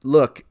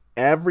Look,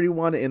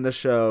 everyone in the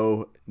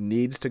show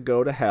needs to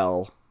go to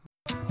hell.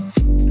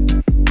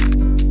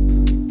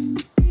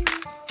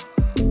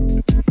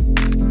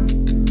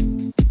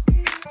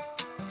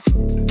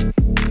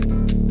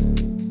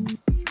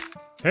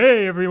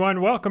 Hey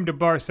everyone, welcome to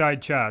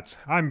Barside Chats.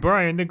 I'm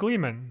Brian the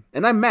Gleeman.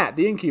 And I'm Matt,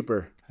 the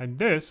innkeeper. And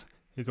this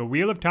is a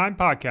Wheel of Time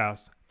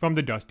podcast from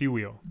the Dusty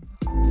Wheel.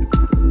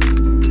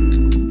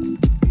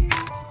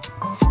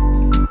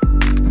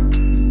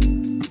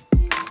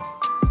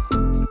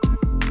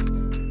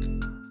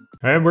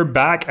 And we're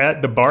back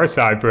at the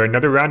Barside for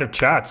another round of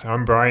chats.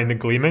 I'm Brian the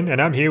Gleeman,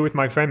 and I'm here with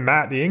my friend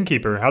Matt the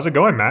innkeeper. How's it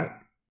going, Matt?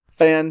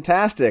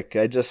 Fantastic.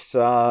 I just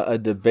saw a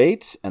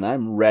debate, and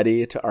I'm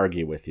ready to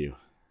argue with you.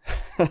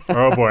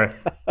 Oh boy.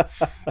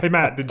 Hey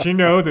Matt, did you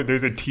know that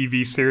there's a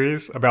TV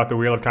series about the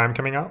Wheel of Time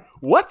coming out?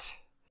 What?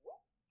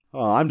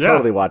 Oh, I'm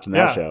totally watching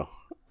that show.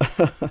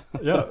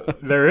 Yeah,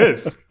 there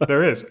is.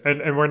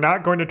 And we're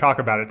not going to talk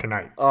about it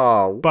tonight.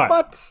 Oh, but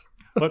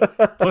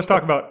what? let's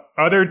talk about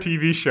other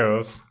TV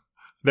shows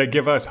that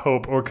give us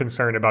hope or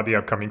concern about the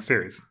upcoming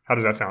series. How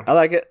does that sound? I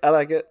like it.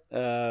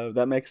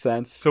 That makes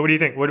sense. So what do you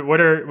think? What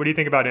do you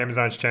think about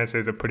Amazon's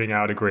chances of putting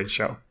out a great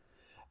show?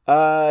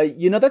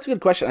 That's a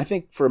good question. I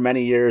think for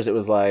many years it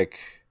was like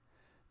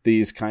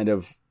these kind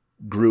of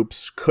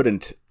groups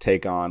couldn't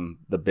take on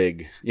the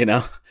big,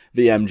 the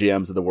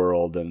MGMs of the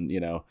world. And,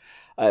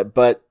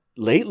 but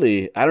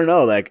lately, I don't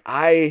know, like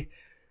I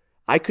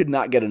could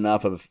not get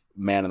enough of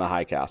Man in the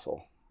High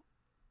Castle.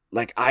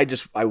 Like,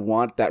 I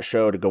want that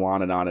show to go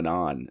on and on and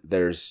on.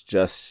 There's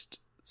just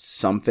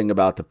something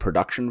about the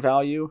production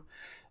value,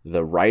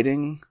 the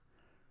writing.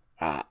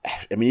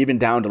 Even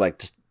down to like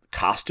just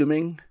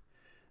costuming.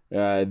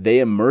 They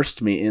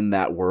immersed me in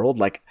that world.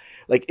 Like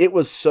it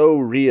was so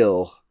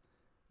real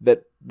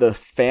that the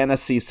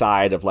fantasy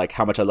side of like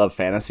how much I love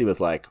fantasy was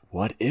like,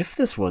 what if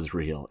this was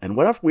real? And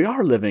what if we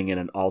are living in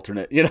an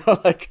alternate,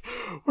 like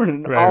we're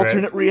in an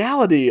alternate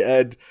reality?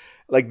 And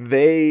like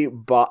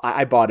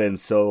I bought in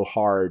so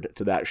hard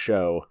to that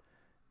show.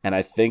 And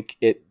I think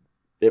it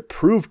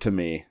proved to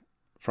me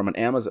from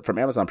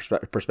Amazon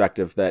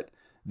perspective that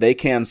they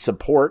can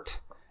support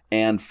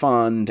and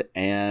fund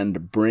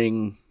and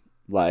bring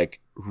like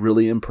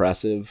really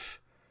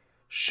impressive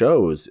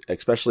shows,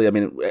 especially,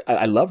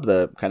 I loved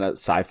the kind of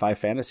sci-fi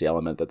fantasy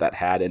element that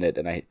had in it.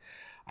 And I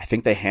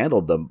think they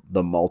handled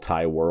the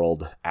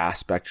multi-world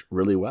aspect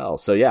really well.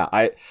 So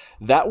yeah,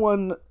 that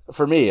one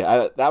for me,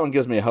 that one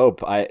gives me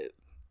hope.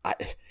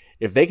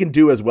 If they can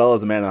do as well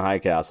as The Man in the High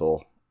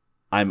Castle,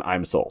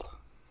 I'm sold.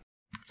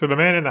 So The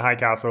Man in the High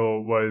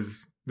Castle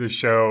was the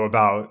show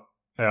about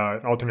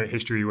an alternate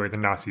history where the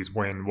Nazis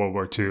win World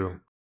War II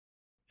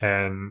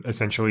and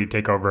essentially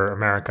take over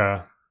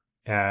America.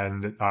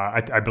 And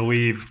I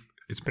believe,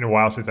 it's been a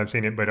while since I've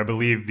seen it, but I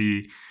believe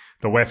the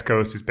West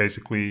Coast is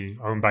basically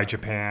owned by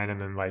Japan, and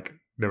then like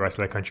the rest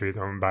of the country is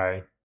owned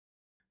by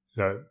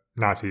the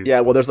Nazis.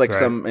 Yeah, well, there's like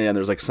some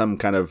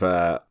kind of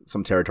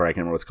some territory, I can't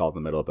remember what it's called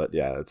in the middle, but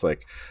yeah, it's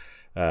like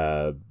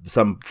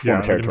some form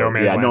of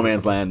territory. No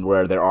man's land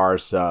where there are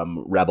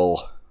some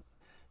rebel,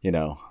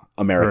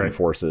 American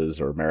forces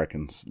or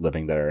Americans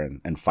living there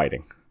and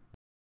fighting.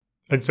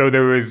 And so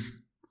there was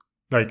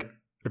like,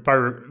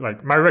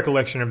 my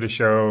recollection of the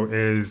show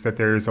is that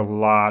there's a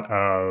lot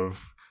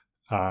of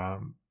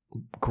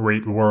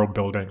great world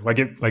building.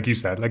 Like you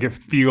said, like it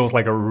feels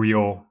like a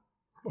real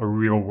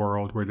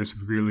world where this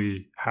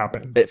really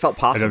happened. It felt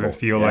possible. It doesn't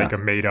feel like a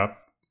made up.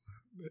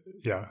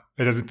 Yeah,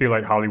 it doesn't feel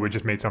like Hollywood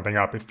just made something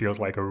up. It feels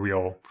like a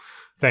real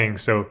thing.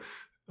 So,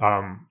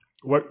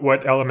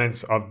 what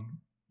elements of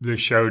the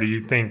show do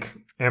you think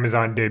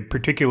Amazon did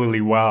particularly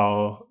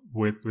well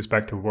with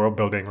respect to world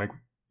building? Like,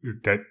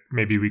 that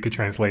maybe we could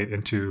translate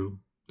into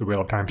the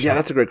Wheel of Time show? Yeah,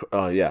 that's a great.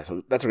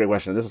 So that's a great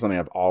question. This is something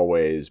I've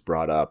always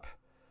brought up.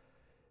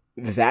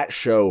 That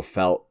show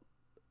felt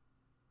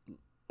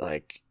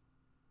like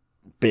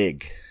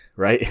big,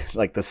 right?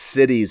 Like the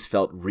cities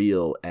felt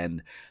real,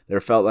 and there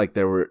felt like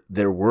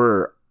there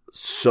were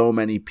so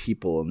many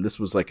people, and this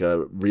was like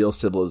a real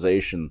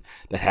civilization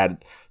that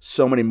had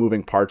so many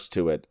moving parts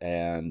to it,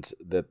 and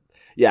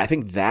I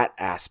think that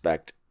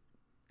aspect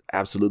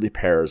absolutely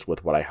pairs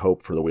with what I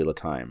hope for the Wheel of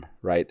Time,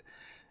 right?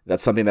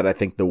 That's something that I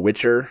think The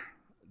Witcher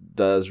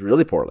does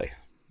really poorly.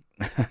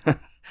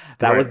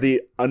 That was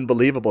the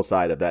unbelievable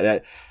side of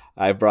that.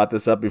 I brought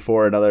this up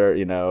before in other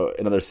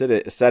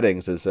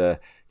settings. Is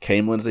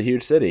Caemlyn's a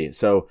huge city,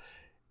 so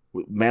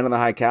Man in the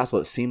High Castle,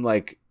 it seemed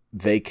like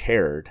they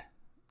cared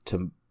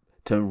to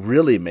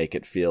really make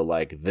it feel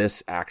like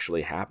this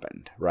actually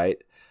happened, right?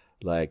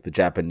 Like the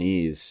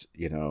Japanese,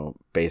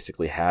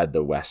 basically had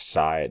the west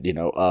side,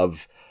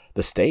 of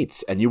the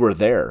States, and you were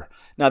there.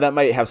 Now that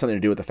might have something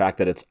to do with the fact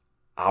that it's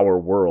our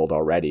world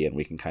already, and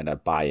we can kind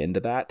of buy into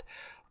that.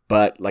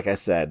 But like I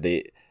said,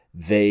 it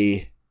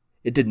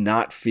did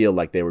not feel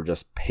like they were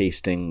just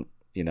pasting,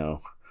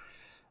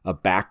 a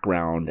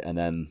background and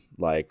then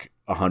like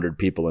 100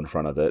 people in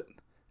front of it,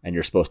 and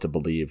you're supposed to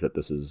believe that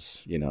this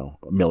is,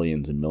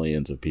 millions and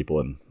millions of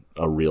people in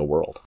a real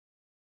world.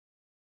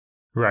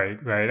 Right.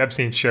 I've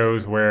seen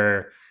shows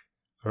where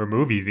or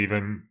movies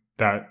even,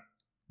 that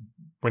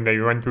when they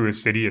run through a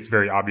city, it's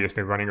very obvious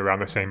they're running around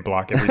the same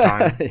block every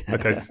time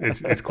because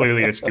it's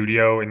clearly a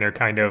studio, and they're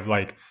kind of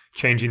like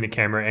changing the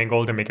camera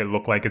angle to make it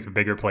look like it's a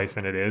bigger place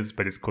than it is,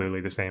 but it's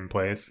clearly the same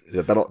place.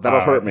 Yeah,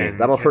 that'll hurt me.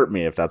 That'll hurt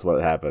me if that's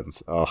what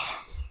happens. Oh,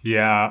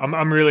 yeah,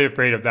 I'm really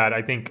afraid of that.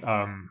 I think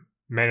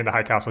Man in the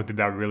High Castle did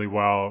that really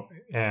well,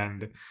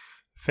 and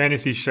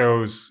fantasy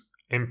shows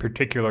in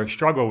particular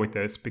struggle with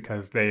this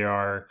because they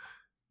are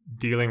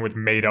dealing with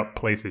made up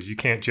places. You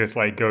can't just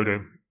like go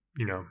to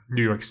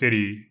New York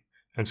City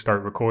and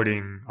start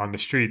recording on the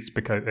streets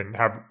and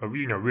have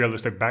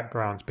realistic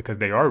backgrounds because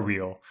they are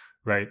real,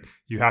 right?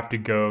 You have to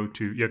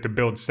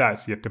build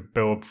sets, you have to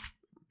build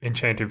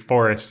enchanted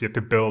forests, you have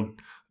to build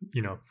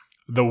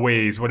the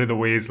ways. What do the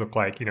ways look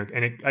like?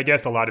 I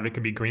guess a lot of it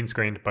could be green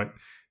screened, but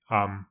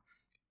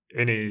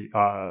in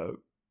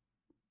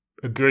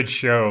a good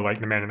show like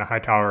The Man in the High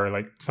Tower,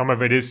 like some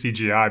of it is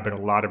CGI, but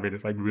a lot of it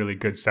is like really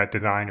good set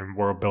design and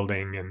world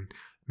building and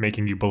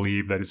making you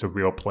believe that it's a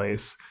real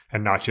place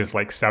and not just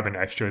like 7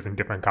 extras in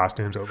different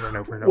costumes over and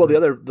over and over. Well, the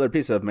other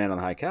piece of Man in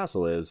the High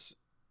Castle is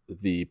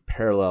the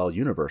parallel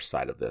universe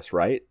side of this,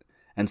 right?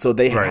 And so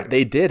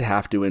they did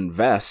have to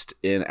invest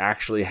in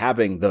actually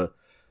having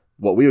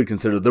what we would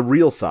consider the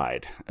real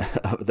side,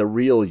 the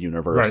real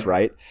universe,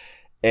 right?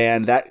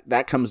 And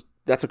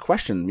that's a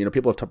question.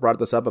 People have brought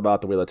this up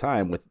about the Wheel of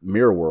Time with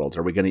mirror worlds.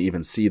 Are we going to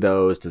even see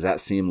those? Does that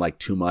seem like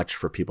too much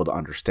for people to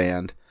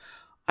understand?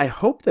 I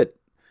hope that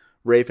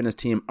Rafe and his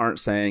team aren't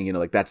saying,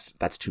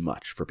 that's too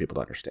much for people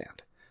to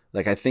understand.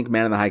 Like, I think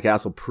Man in the High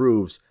Castle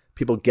proves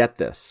people get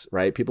this,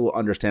 right? People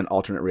understand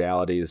alternate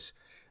realities.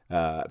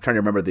 I'm trying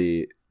to remember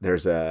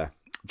there's a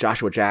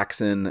Joshua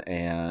Jackson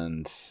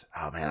and,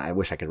 oh man, I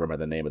wish I could remember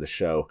the name of the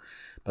show,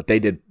 but they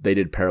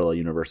did parallel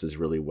universes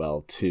really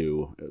well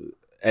too.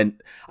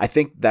 And I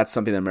think that's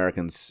something that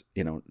Americans,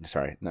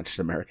 sorry, not just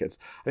Americans,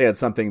 I think that's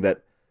something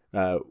that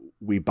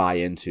we buy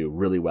into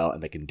really well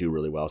and they can do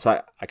really well.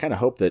 So I kind of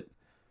hope that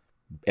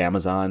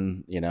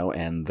Amazon,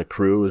 and the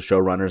crew,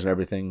 showrunners and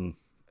everything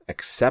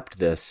accept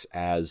this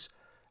as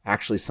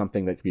actually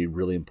something that could be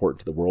really important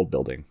to the world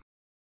building.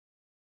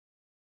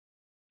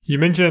 You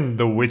mentioned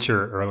The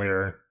Witcher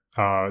earlier,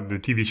 the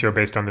TV show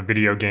based on the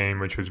video game,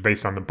 which was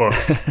based on the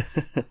books.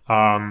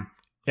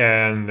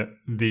 And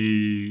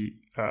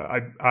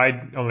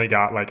I only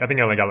got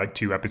like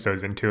 2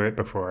 episodes into it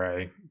before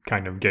I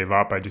kind of gave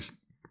up.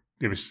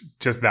 It was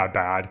just that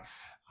bad.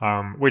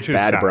 Which was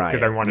bad, sad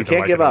because I wanted to. You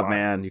can't give up,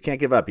 man. You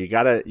can't give up. You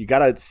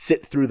gotta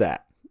sit through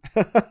that.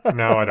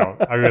 No, I don't.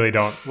 I really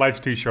don't. Life's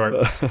too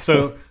short.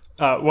 So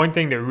one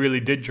thing that really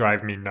did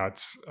drive me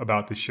nuts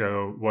about the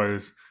show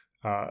was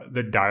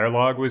the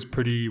dialogue was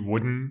pretty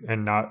wooden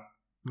and not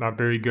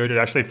very good. It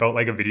actually felt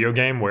like a video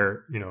game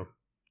where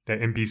the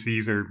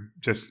NPCs are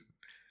just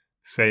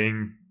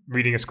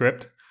reading a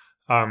script.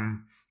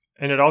 And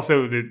it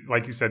also,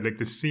 like you said, like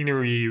the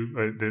scenery,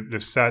 the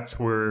sets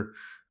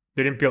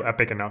they didn't feel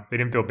epic enough. They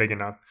didn't feel big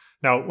enough.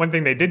 Now, one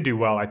thing they did do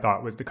well, I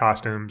thought, was the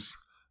costumes,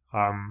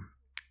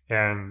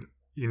 and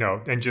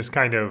just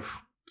kind of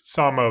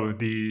some of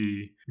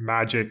the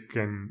magic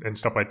and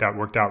stuff like that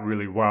worked out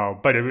really well.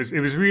 But it was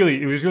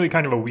really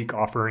kind of a weak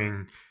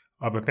offering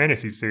of a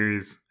fantasy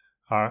series,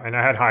 and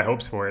I had high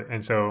hopes for it.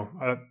 And so,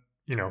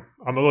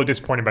 I'm a little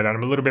disappointed by that.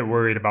 I'm a little bit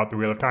worried about the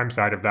Wheel of Time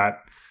side of that.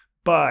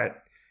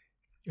 But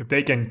if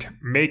they can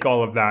make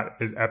all of that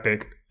as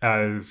epic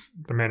as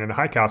The Man in the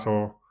High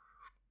Castle,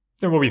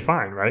 then we'll be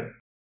fine, right?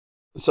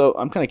 So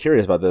I'm kind of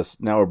curious about this.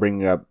 Now we're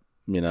bringing up,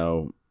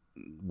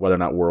 whether or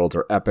not worlds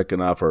are epic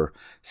enough or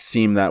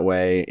seem that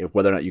way,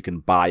 whether or not you can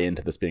buy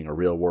into this being a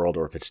real world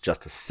or if it's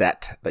just a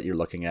set that you're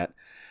looking at.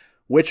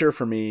 Witcher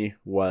for me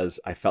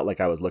I felt like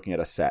I was looking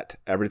at a set.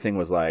 Everything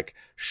was like,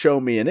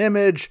 show me an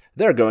image,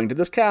 they're going to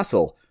this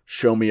castle.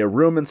 Show me a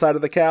room inside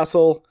of the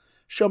castle.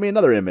 Show me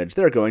another image,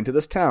 they're going to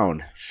this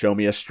town. Show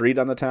me a street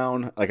on the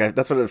town.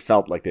 That's what it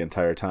felt like the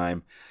entire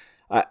time.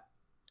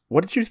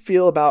 What did you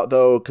feel about,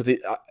 though, because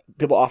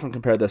people often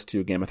compare this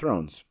to Game of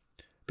Thrones,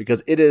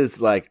 because it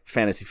is like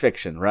fantasy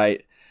fiction,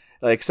 right?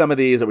 Like some of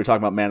these that we talk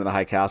about, Man in the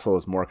High Castle,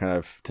 is more kind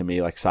of, to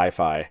me, like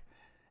sci-fi.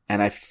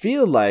 And I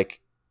feel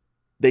like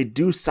they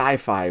do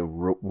sci-fi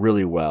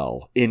really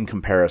well in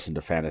comparison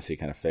to fantasy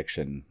kind of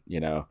fiction. You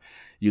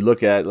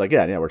look at,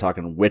 we're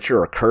talking Witcher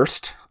or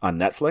Cursed on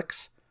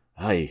Netflix.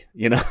 I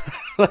don't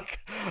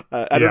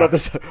know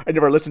if any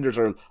of our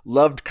listeners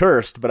loved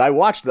Cursed, but I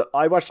watched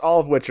all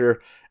of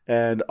Witcher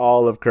and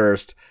all of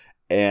Cursed,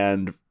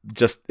 and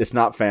just it's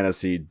not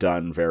fantasy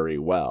done very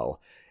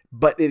well.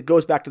 But it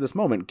goes back to this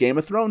moment. Game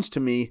of Thrones to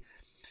me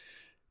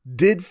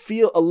did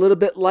feel a little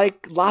bit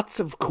like lots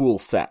of cool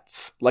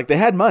sets. Like they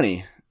had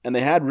money and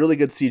they had really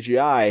good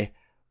CGI,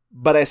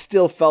 but I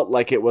still felt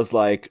like it was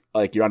like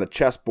you're on a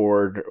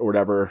chessboard or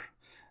whatever.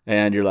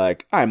 And you're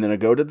like, I'm going to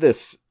go to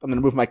this. I'm going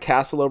to move my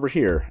castle over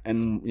here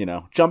and,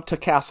 jump to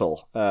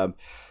castle.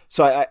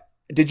 So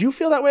did you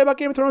feel that way about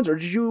Game of Thrones, or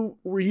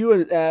were you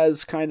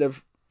as kind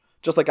of,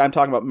 just like I'm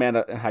talking about Man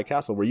in High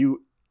Castle, were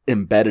you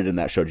embedded in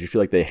that show? Did you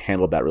feel like they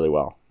handled that really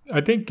well? I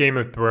think Game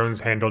of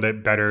Thrones handled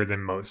it better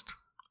than most.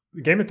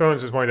 Game of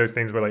Thrones was one of those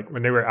things where, like,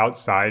 when they were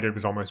outside, it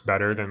was almost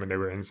better than when they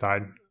were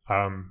inside,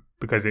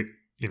 because it,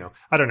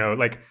 I don't know,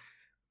 like,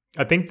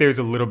 I think there's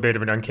a little bit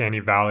of an uncanny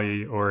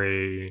valley or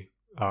a,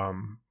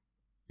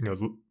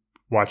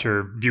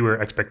 watcher viewer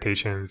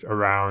expectations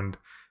around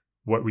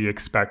what we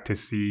expect to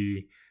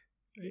see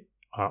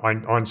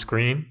on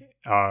screen,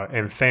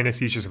 and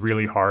fantasy is just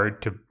really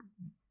hard to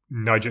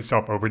nudge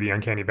itself over the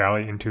uncanny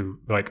valley into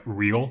like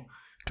real,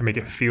 to make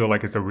it feel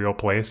like it's a real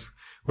place.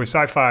 Where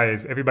sci-fi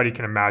is, everybody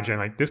can imagine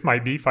like this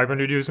might be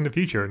 500 years in the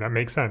future, and that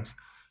makes sense.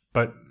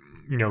 But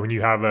when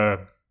you have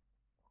a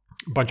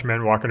bunch of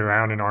men walking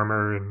around in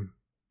armor, and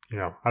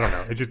I don't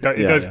know, it just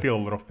it does feel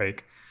a little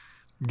fake.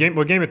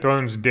 What Game of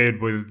Thrones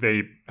did was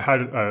they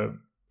had a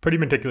pretty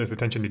meticulous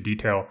attention to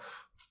detail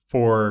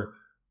for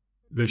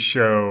the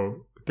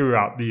show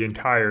throughout the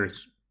entire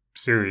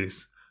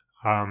series.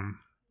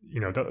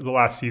 The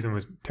last season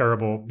was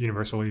terrible,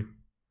 universally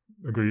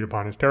agreed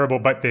upon as terrible,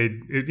 but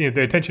the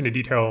attention to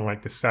detail and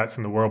like the sets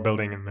and the world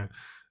building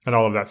and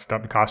all of that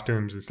stuff, the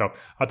costumes and stuff,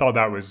 I thought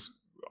that was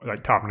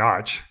like top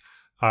notch.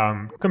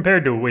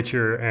 Compared to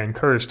Witcher and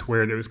Cursed,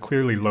 where it was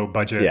clearly low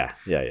budget.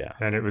 Yeah.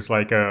 And it was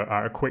like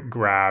a quick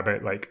grab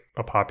at like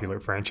a popular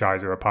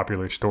franchise or a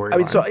popular story. I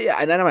mean,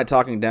 and then I'm not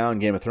talking down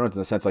Game of Thrones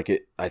in the sense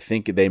like I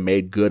think they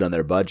made good on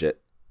their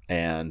budget,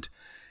 and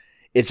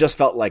it just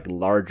felt like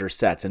larger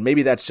sets. And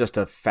maybe that's just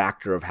a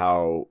factor of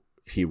how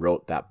he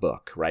wrote that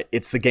book, right?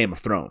 It's the Game of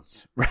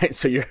Thrones, right?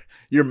 So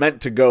you're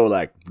meant to go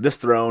like this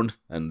throne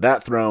and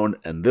that throne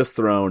and this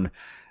throne,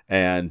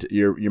 and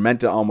you're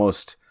meant to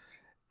almost.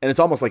 And it's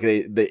almost like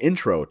the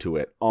intro to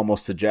it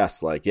almost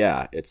suggests like,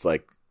 yeah, it's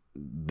like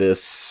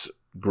this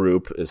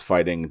group is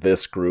fighting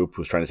this group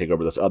who's trying to take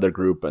over this other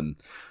group. And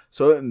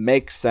so it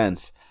makes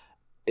sense.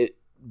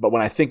 But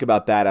when I think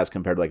about that as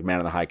compared to like Man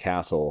in the High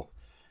Castle,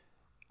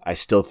 I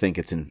still think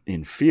it's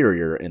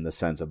inferior in the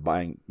sense of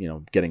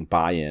getting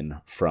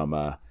buy-in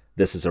from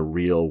this is a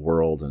real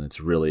world, and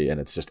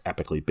it's just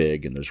epically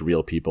big, and there's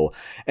real people.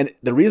 And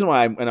the reason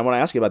why, and I want to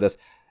ask you about this,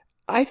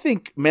 I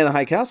think Man in the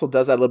High Castle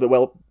does that a little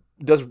bit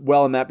does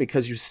well in that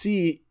because you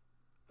see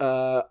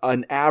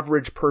an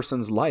average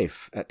person's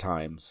life at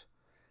times,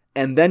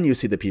 and then you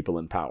see the people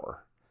in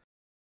power.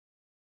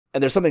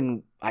 And there's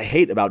something I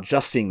hate about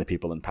just seeing the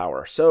people in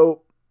power.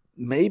 So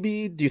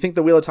maybe, do you think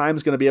the Wheel of Time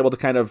is going to be able to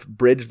kind of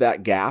bridge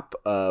that gap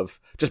of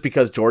just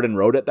because Jordan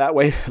wrote it that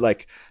way?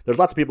 Like, there's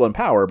lots of people in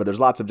power, but there's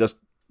lots of just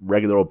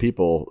regular old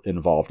people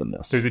involved in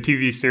this. There's a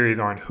TV series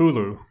on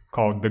Hulu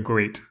called The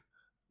Great,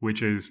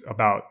 which is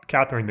about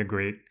Catherine the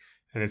Great,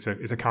 and it's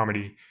a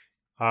comedy.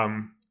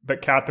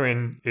 But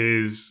Catherine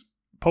is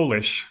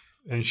Polish,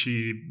 and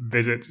she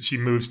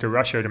moves to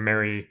Russia to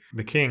marry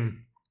the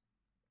king.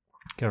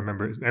 I can't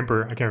remember his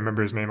emperor. I can't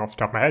remember his name off the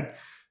top of my head.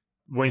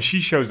 When she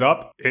shows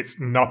up, it's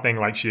nothing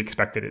like she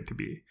expected it to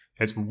be.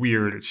 It's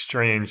weird. It's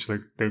strange.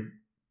 Like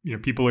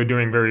people are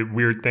doing very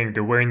weird things.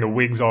 They're wearing the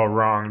wigs all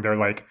wrong. They're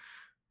like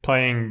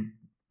playing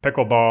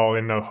pickleball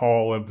in the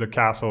hall of the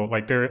castle.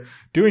 Like they're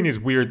doing these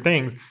weird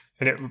things,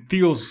 and it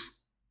feels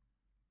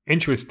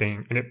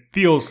interesting, and it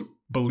feels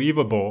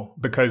believable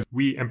because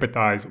we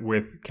empathize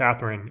with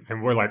Catherine,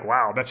 and we're like,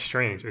 wow, that's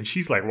strange. And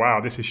she's like,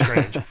 wow, this is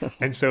strange.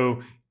 And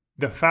so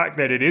the fact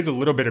that it is a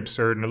little bit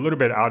absurd and a little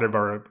bit out of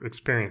our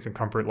experience and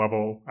comfort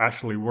level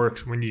actually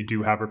works when you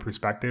do have a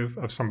perspective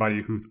of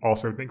somebody who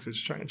also thinks it's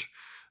strange.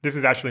 This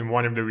is actually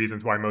one of the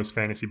reasons why most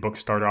fantasy books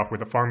start off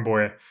with a farm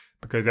boy,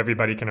 because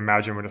everybody can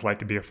imagine what it's like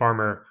to be a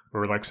farmer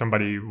or like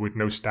somebody with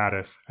no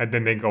status, and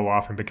then they go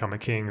off and become a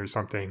king or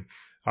something.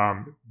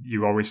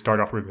 You always start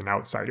off with an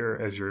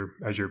outsider as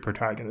your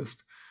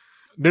protagonist.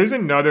 There's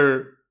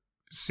another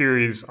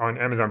series on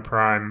Amazon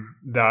Prime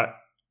that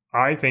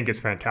I think is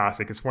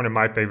fantastic. It's one of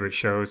my favorite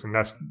shows, and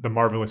that's The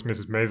Marvelous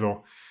Mrs.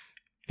 Maisel.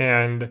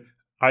 And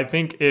I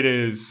think it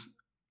is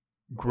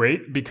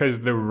great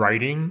because the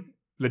writing,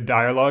 the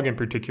dialogue in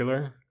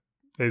particular,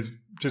 is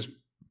just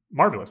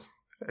marvelous.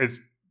 It's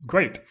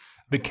great.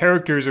 The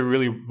characters are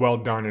really well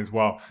done as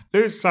well.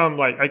 There's some,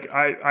 I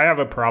have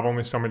a problem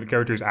with some of the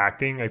characters'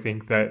 acting. I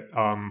think that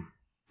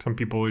some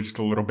people are just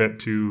a little bit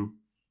too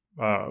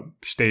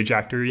stage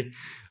actory.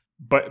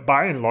 But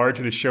by and large,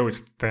 the show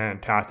is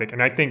fantastic.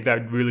 And I think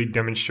that really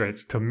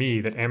demonstrates to me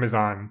that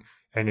Amazon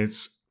and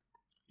its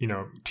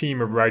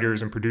team of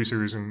writers and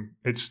producers and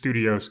its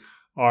studios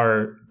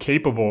are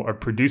capable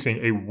of producing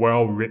a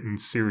well-written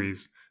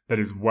series that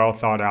is well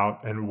thought out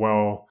and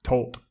well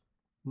told.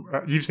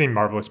 You've seen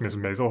Marvelous Mrs.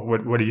 Maisel.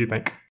 What do you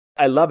think?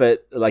 I love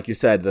it. Like you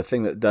said, the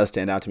thing that does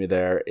stand out to me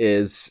there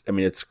is, I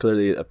mean, it's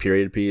clearly a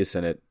period piece,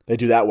 and they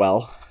do that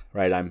well,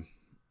 right?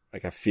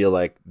 I feel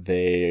like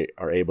they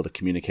are able to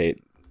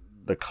communicate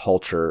the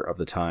culture of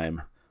the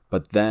time.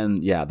 But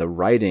then, yeah, the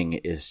writing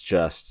is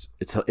just,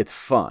 it's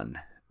fun,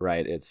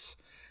 right?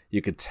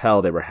 You could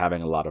tell they were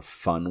having a lot of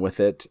fun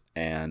with it,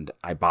 and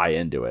I buy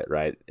into it,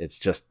 right? It's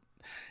just,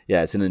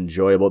 yeah, it's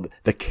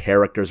the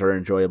characters are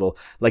enjoyable.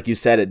 Like you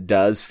said, it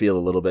does feel a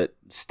little bit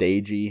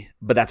stagey,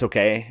 but that's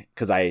okay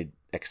because I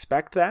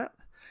expect that.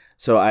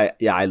 So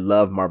I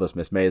love Marvelous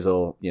Miss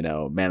Maisel,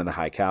 Man in the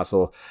High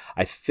Castle.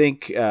 I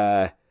think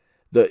the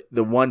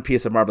the one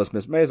piece of Marvelous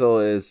Miss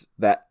Maisel is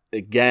that,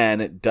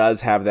 again, it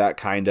does have that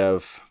kind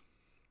of,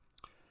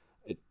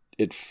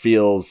 it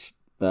feels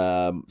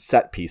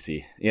set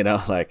piecey,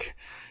 like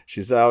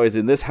she's always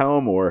in this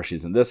home, or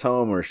she's in this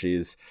home, or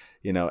she's,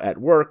 at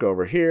work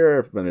over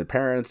here, from the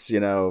parents,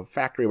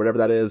 factory, whatever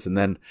that is. And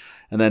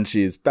then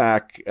she's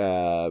back.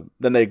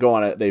 Then they go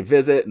on they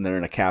visit, and they're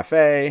in a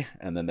cafe,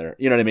 and then they're,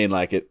 you know what I mean?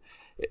 Like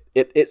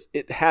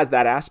it has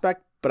that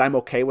aspect, but I'm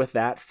okay with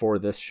that for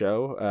this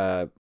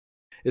show.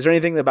 Is there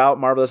anything about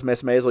Marvelous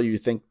Miss Maisel you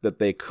think that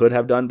they could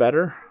have done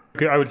better?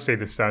 I would say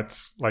the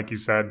sets, like you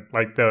said,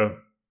 like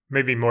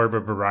maybe more of a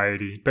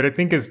variety, but I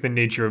think it's the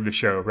nature of the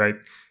show, right?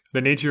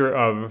 The nature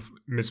of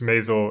Miss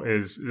Maisel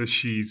is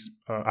she's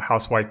a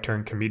housewife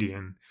turned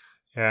comedian.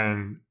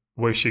 And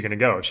where's she going to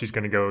go? She's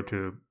going to go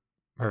to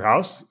her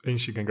house,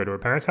 and she can go to her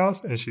parents'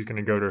 house, and she's going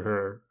to go to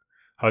her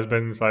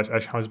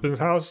husband/ex-husband's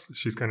house.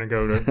 She's going to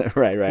go to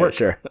right, work.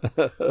 Sure.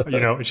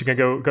 She can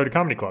go to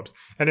comedy clubs.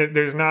 And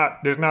there's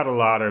not a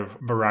lot of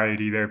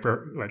variety there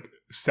for like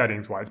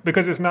settings wise,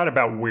 because it's not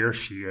about where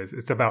she is.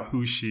 It's about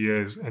who she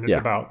is, and it's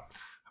about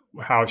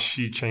how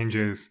she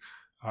changes.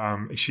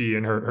 She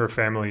and her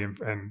family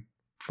and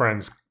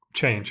friends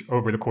change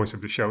over the course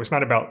of the show. It's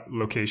not about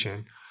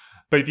location.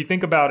 But if you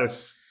think about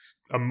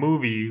a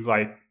movie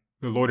like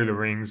The Lord of the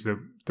Rings, the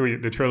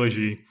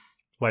trilogy,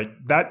 like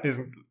that is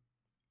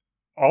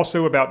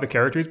also about the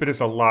characters, but it's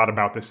a lot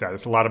about the set.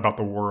 It's a lot about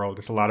the world.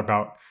 It's a lot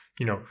about,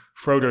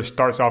 Frodo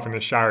starts off in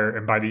the Shire,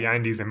 and by the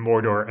end he's in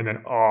Mordor, and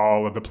then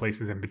all of the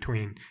places in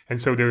between. And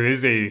so there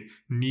is a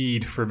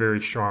need for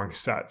very strong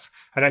sets.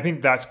 And I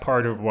think that's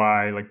part of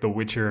why, like The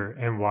Witcher,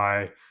 and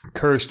why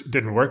Cursed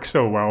didn't work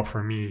so well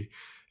for me,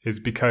 is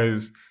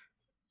because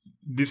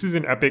this is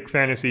an epic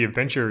fantasy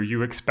adventure.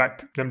 You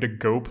expect them to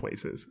go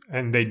places,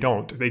 and they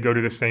don't. They go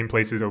to the same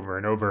places over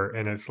and over,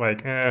 and it's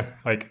like,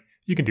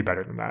 you can do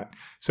better than that.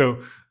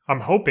 So I'm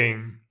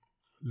hoping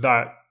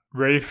that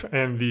Rafe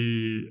and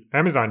the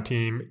Amazon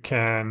team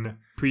can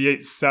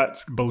create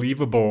sets,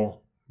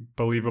 believable,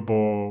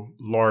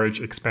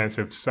 large,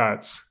 expansive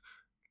sets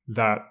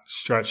that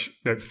stretch,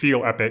 that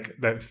feel epic,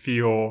 that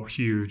feel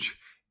huge,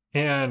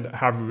 and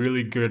have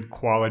really good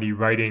quality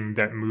writing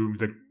that move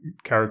the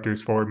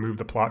characters forward, move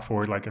the plot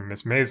forward, like in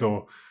Miss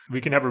Maisel.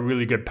 We can have a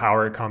really good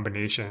power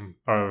combination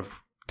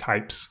of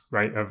types,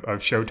 right,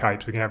 of show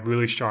types. We can have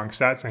really strong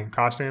sets and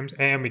costumes,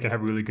 and we can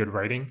have really good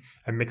writing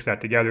and mix that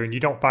together. And you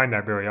don't find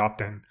that very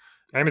often.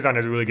 Amazon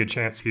has a really good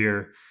chance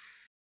here.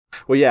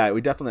 Well, yeah,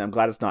 I'm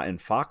glad it's not in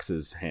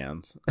Fox's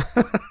hands,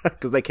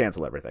 because they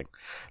cancel everything.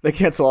 They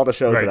cancel all the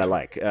shows that I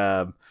like,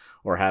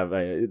 or have.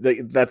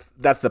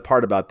 That's the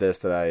part about this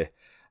that I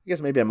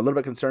guess maybe I'm a little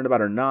bit concerned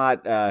about, or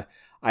not.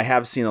 I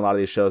have seen a lot of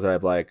these shows that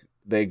I've like,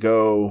 they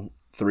go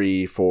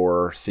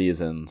 3-4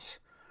 seasons.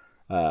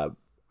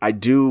 I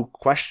do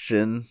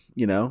question,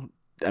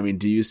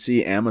 do you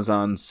see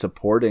Amazon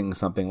supporting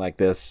something like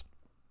this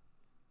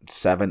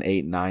 7,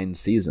 8, 9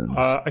 seasons?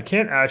 I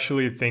can't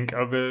actually think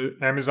of an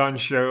Amazon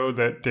show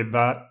that did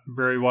that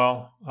very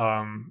well.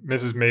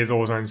 Mrs. Maisel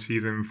was on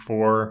season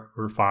 4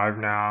 or 5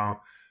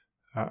 now.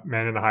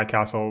 Man in the High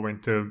Castle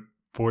went to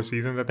 4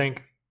 seasons, I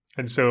think.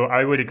 And so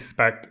I would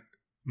expect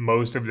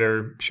most of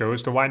their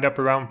shows to wind up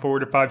around 4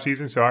 to 5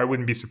 seasons. So I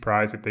wouldn't be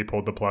surprised if they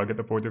pulled the plug at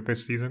the 4th or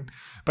 5th season.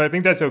 But I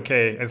think that's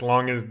okay as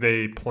long as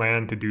they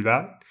plan to do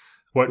that.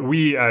 What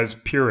we as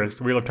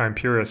purists, Wheel of Time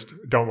purists,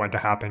 don't want to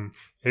happen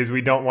is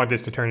we don't want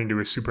this to turn into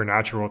a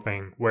Supernatural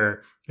thing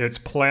where it's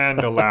planned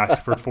to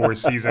last for 4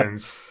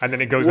 seasons and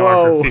then it goes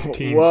on for 15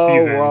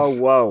 seasons.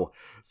 Whoa.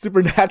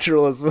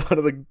 Supernatural is one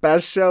of the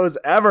best shows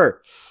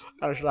ever.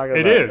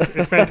 It is.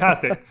 It's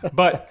fantastic.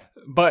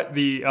 But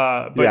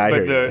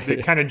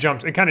it kind of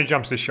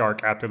jumps the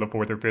shark after the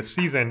 4th or 5th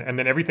season, and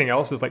then everything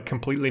else is like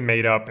completely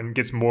made up and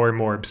gets more and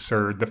more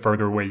absurd the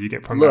further away you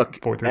get from the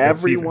 4th or 5th season.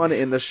 Everyone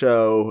in the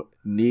show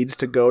needs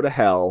to go to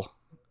hell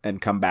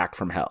and come back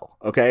from hell.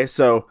 Okay,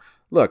 so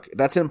look,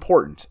 that's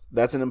important.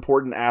 That's an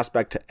important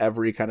aspect to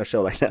every kind of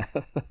show like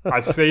that. I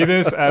say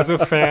this as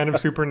a fan of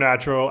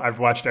Supernatural. I've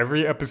watched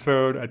every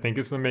episode. I think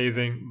it's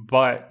amazing,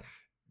 but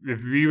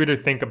if we were to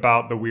think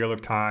about the Wheel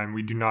of Time,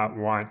 we do not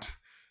want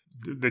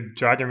the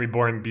Dragon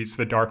Reborn beats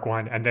the Dark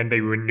One, and then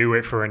they renew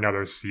it for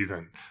another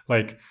season.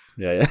 Like,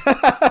 yeah.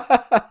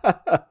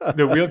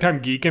 The Wheel of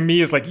Time geek in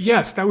me is like,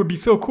 yes, that would be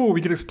so cool.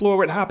 We could explore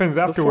what happens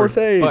afterwards.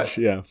 The 4th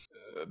age,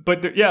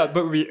 But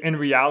in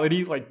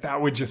reality, like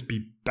that would just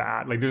be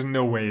bad. Like, there's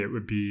no way it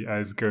would be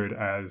as good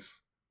as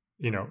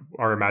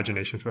our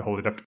imaginations would hold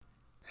it up.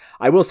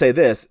 I will say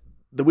this: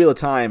 the Wheel of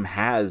Time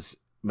has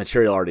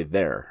material already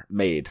there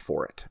made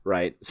for it,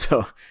 right?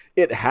 So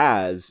it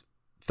has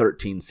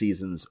 13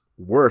 seasons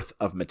worth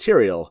of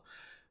material.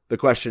 The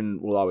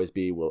question will always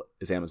be,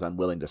 is Amazon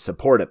willing to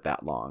support it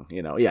that long?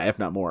 If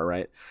not more,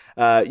 right?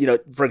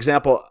 For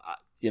example,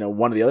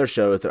 one of the other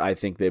shows that I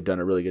think they've done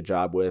a really good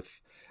job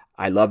with,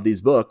 I love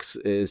these books,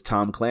 is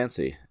Tom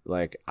Clancy.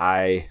 Like,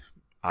 I'm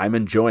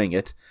enjoying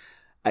it.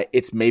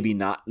 It's maybe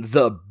not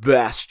the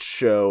best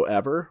show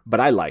ever,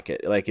 but I like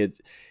it. Like,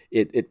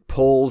 it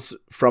pulls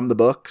from the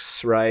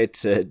books,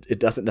 right? It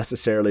doesn't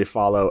necessarily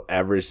follow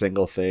every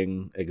single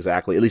thing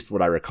exactly, at least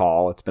what I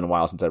recall. It's been a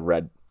while since I've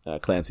read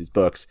Clancy's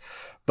books,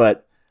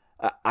 but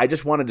I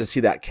just wanted to see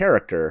that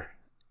character.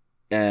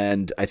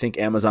 And I think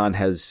Amazon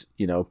has,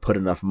 put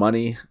enough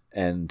money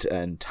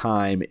and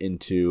time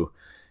into,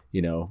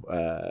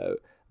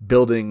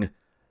 building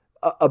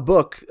a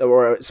book,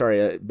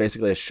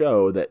 basically a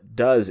show that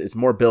it's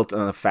more built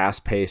on a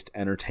fast-paced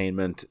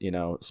entertainment,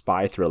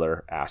 spy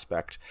thriller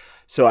aspect.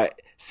 So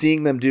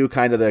seeing them do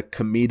kind of the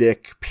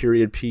comedic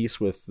period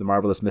piece with The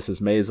Marvelous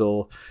Mrs.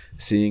 Maisel,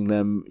 seeing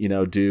them,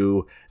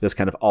 do this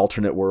kind of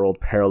alternate world,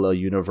 parallel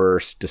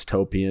universe,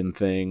 dystopian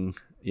thing,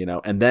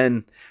 and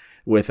then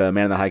with Man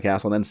in the High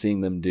Castle, and then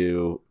seeing them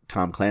do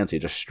Tom Clancy,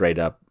 just straight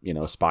up,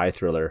 spy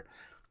thriller,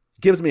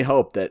 gives me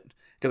hope that,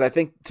 because I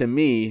think, to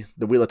me,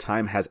 The Wheel of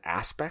Time has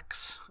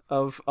aspects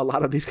of a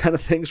lot of these kind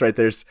of things, right?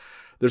 There's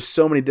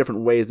so many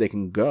different ways they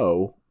can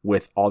go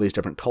with all these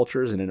different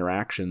cultures and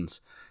interactions.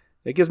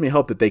 It gives me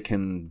hope that they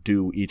can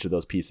do each of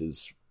those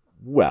pieces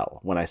well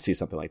when I see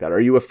something like that.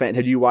 Are you a fan?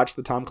 Had you watched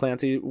the Tom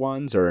Clancy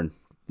ones or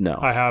no?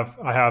 I have.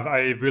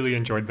 I really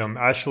enjoyed them.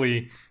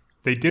 Actually,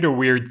 they did a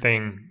weird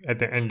thing at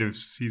the end of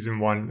season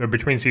 1, or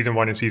between season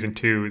 1 and season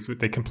 2, is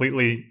they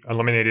completely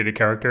eliminated a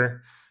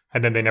character.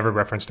 And then they never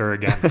referenced her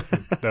again.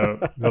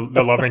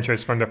 The love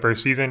interest from the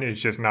first season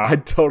is just not. I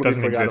totally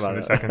doesn't exist in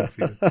the second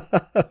season.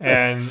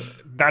 And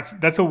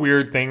that's a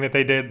weird thing that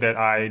they did that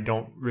I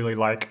don't really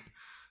like.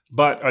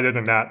 But other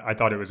than that, I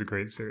thought it was a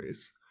great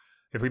series.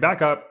 If we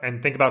back up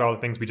and think about all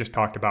the things we just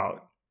talked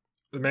about,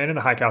 The Man in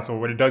the High Castle,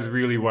 what it does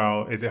really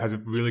well is it has a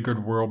really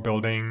good world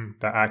building.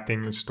 The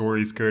acting, the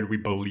story is good. We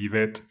believe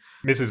it.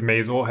 Mrs.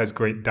 Maisel has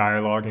great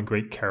dialogue and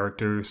great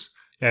characters.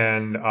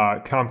 And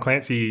Tom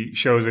Clancy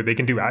shows that they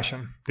can do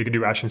action. They can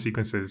do action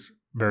sequences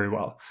very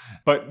well.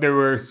 But there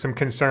were some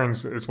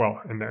concerns as well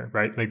in there,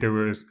 right? Like there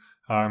was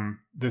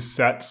the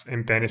sets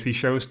in fantasy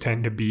shows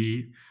tend to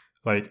be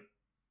like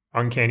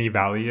Uncanny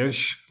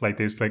Valley-ish. Like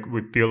there's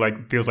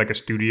feels like a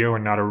studio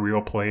and not a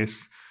real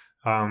place.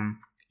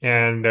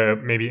 And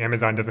maybe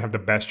Amazon doesn't have the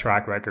best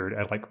track record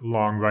at like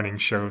long running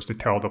shows to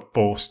tell the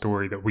full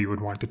story that we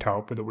would want to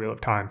tell for The Wheel of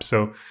Time.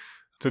 So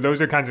those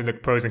are kinds of the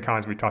pros and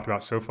cons we talked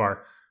about so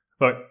far.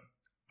 But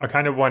I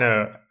kind of want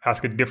to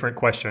ask a different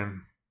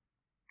question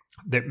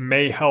that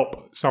may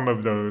help some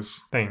of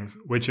those things,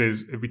 which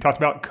is, we talked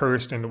about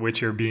Cursed and The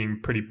Witcher being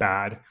pretty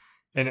bad.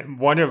 And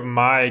one of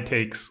my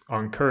takes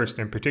on Cursed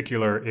in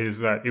particular is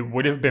that it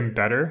would have been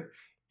better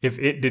if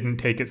it didn't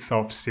take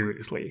itself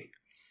seriously.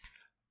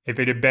 If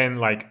it had been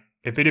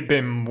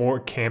more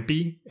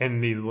campy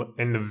in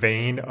the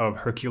vein of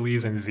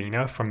Hercules and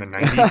Xena from the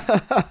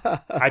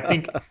 90s,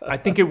 I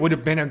think it would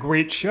have been a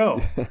great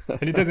show.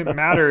 And it doesn't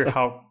matter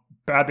how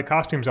bad the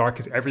costumes are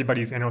because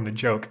everybody's in on the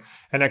joke.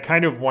 And I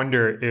kind of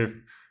wonder if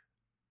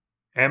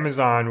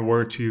Amazon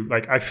were to,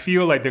 like, I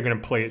feel like they're going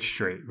to play it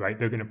straight, right?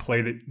 They're going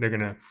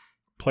to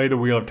play The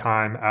Wheel of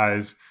Time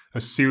as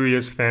a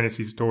serious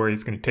fantasy story.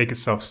 It's going to take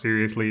itself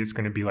seriously. It's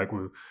going to be like,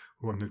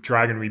 when the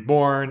Dragon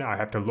Reborn, I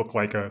have to look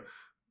like a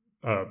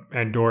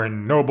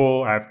Andorian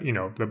noble.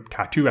 The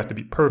tattoo has to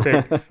be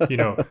perfect,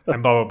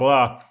 and blah blah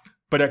blah.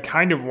 But I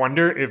kind of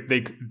wonder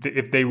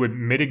if they would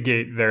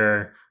mitigate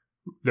the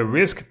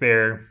risk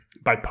there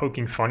by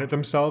poking fun at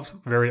themselves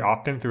very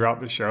often throughout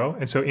the show.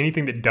 And so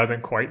anything that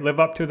doesn't quite live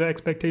up to the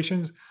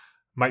expectations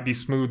might be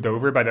smoothed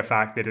over by the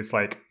fact that it's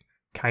like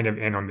kind of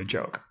in on the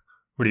joke.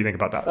 What do you think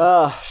about that?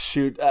 Oh,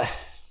 shoot.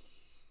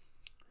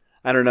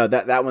 I don't know.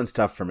 That one's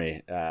tough for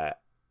me.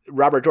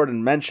 Robert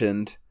Jordan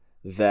mentioned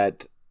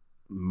that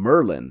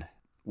Merlin,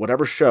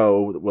 whatever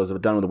show was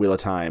done with The Wheel of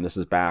Time, this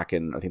is back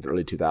in, I think, the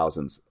early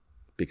 2000s,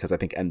 because I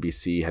think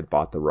NBC had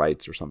bought the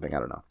rights or something. I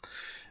don't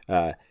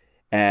know.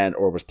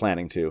 Or was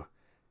planning to.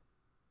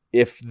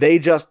 If they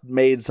just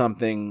made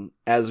something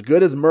as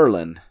good as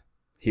Merlin,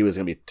 he was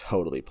going to be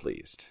totally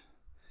pleased.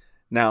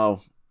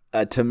 Now,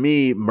 to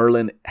me,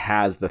 Merlin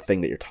has the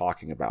thing that you're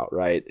talking about,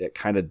 right? It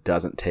kind of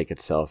doesn't take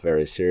itself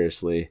very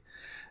seriously.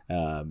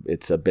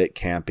 It's a bit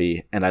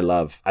campy, and I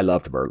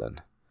loved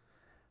Merlin,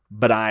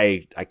 but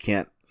I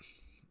can't.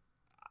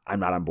 I'm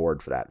not on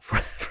board for that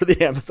for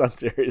the Amazon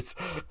series.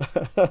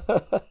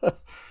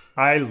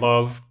 I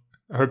love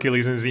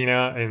Hercules and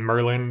Xena and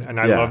Merlin, and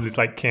I love this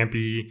like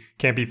campy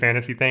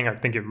fantasy thing. I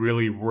think it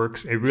really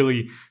works. It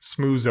really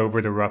smooths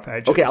over the rough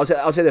edges. Okay, I'll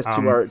say this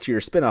to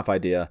your spin-off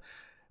ideas.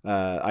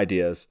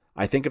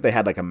 I think if they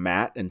had like a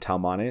Matt and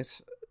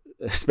Talmanes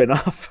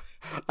spin-off,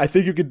 I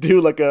think you could do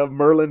like a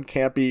Merlin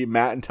campy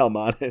Matt and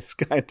Talmanes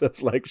kind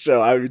of like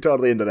show. I would be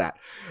totally into that.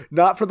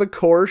 Not for the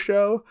core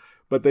show,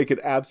 but they could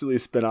absolutely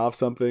spin off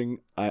something.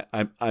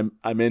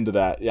 I'm into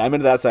that. Yeah, I'm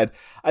into that side.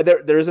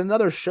 There's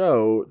another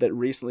show that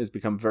recently has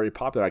become very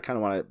popular. I kind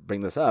of want to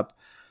bring this up,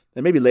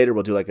 and maybe later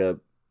we'll do like a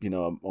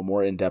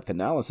more in-depth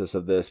analysis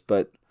of this.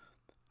 But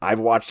I've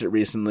watched it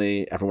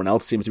recently. Everyone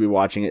else seems to be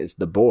watching it. It's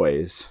The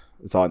Boys.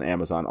 It's on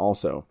Amazon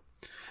also.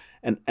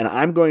 And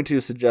I'm going to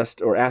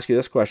suggest or ask you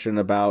this question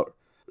about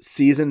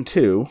season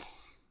 2.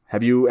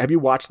 Have you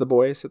watched The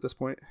Boys at this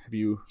point?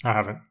 I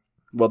haven't.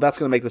 well, that's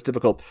going to make this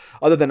difficult.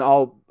 Other than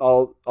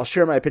I'll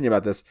share my opinion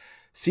about this.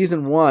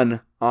 Season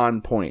 1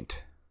 on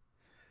point.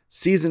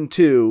 Season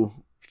 2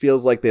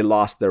 feels like they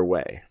lost their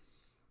way.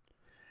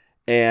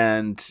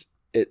 And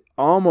it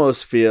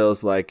almost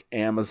feels like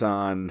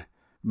Amazon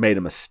made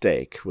a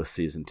mistake with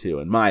season 2,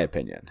 in my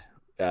opinion.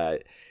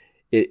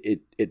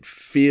 It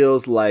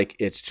feels like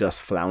it's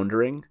just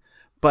floundering,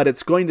 but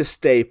it's going to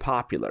stay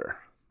popular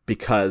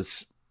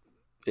because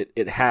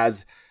it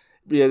has,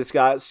 it's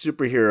got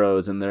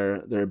superheroes and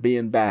they're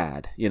being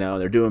bad,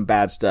 they're doing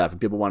bad stuff,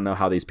 and people want to know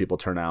how these people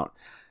turn out.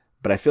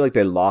 But I feel like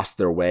they lost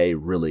their way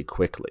really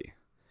quickly.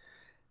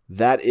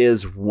 That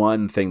is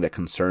one thing that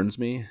concerns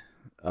me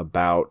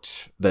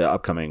about the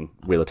upcoming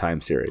Wheel of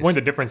Time series. One of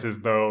the differences,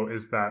 though,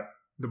 is that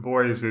The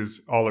Boys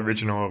is all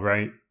original,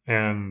 right?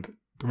 And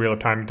The Wheel of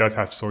Time does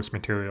have source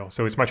material.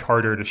 So it's much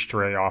harder to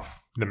stray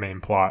off the main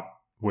plot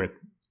with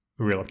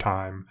The Wheel of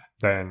Time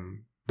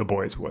than The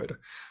Boys would.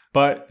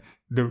 But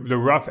the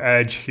rough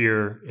edge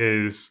here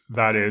is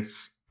that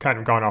it's kind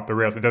of gone off the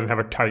rails. It doesn't have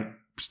a tight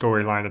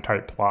storyline, a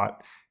tight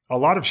plot. A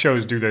lot of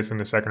shows do this in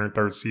the second or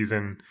third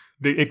season.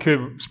 It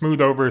could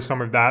smooth over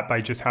some of that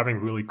by just having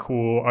really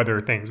cool other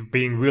things,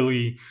 being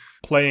really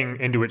playing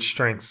into its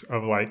strengths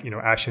of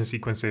action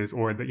sequences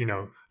or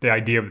the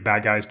idea of the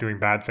bad guys doing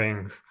bad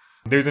things.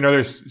 There's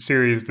another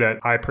series that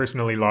I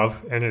personally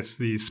love, and it's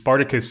the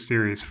Spartacus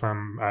series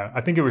from,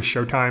 I think it was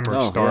Showtime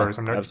or Starz. Yeah,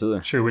 I'm not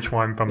absolutely sure which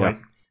one from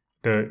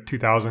the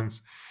 2000s.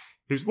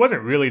 It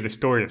wasn't really the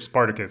story of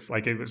Spartacus.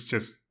 It was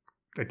just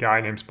a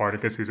guy named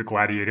Spartacus who's a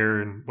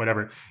gladiator and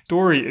whatever.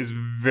 Story is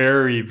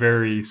very,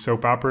 very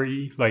soap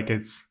opera-y.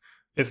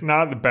 It's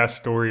not the best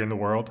story in the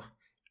world,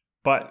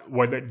 but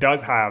what it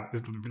does have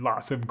is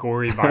lots of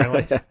gory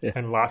violence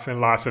and lots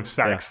of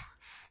sex. Yeah.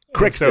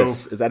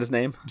 Crixus, is that his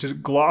name?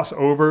 Just gloss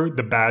over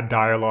the bad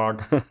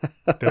dialogue,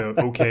 the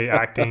okay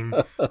acting,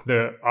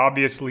 the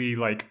obviously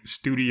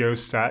studio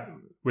set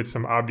with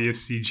some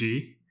obvious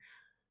CG,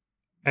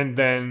 and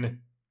then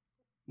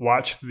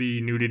watch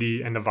the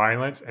nudity and the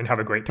violence and have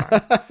a great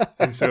time.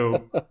 And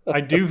so I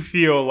do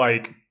feel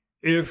like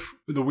if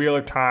the Wheel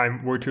of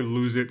Time were to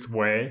lose its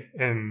way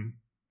and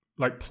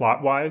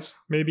plot-wise,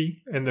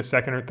 maybe in the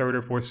second or third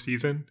or fourth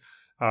season,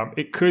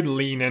 it could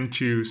lean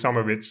into some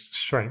of its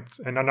strengths.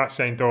 And I'm not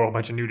saying throw a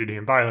bunch of nudity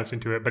and violence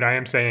into it, but I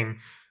am saying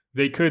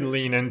they could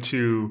lean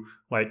into,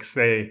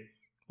 say,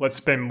 let's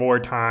spend more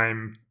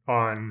time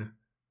on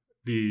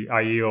the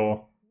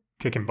Aiel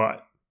kicking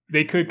butt.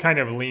 They could kind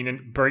of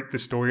break the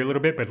story a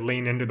little bit, but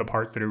lean into the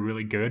parts that are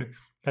really good.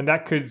 And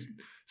that could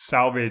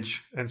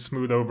salvage and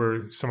smooth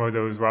over some of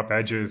those rough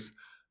edges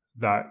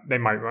that they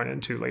might run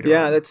into later.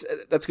 Yeah, on. that's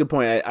a good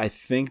point. I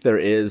think there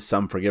is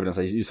some forgiveness.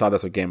 You saw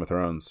this with Game of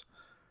Thrones,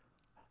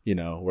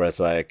 where it's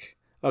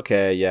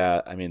okay, yeah,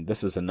 I mean,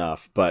 this is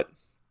enough, but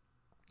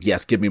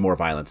yes, give me more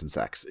violence and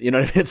sex. You know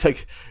what I mean?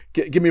 It's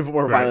give me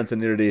more violence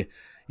and nudity,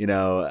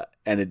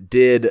 and it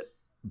did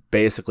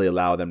basically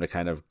allow them to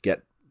kind of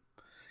get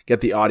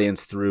the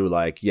audience through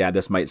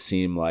this might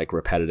seem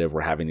repetitive.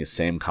 We're having these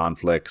same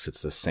conflicts.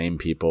 It's the same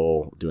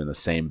people doing the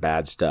same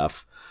bad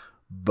stuff,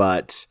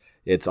 but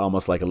it's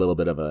almost like a little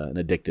bit of an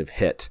addictive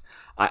hit.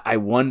 I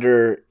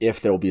wonder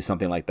if there will be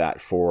something like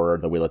that for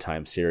the Wheel of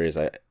Time series.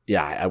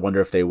 I wonder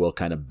if they will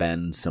kind of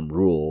bend some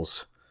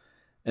rules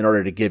in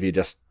order to give you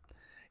just,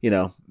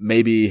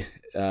 maybe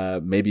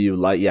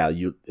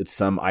you it's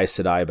some Aes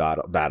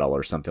Sedai battle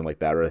or something like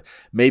that, or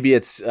maybe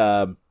it's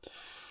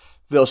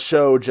they'll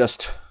show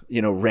just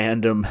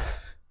random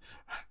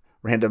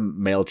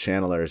male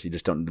channelers.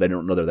 They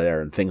don't know they're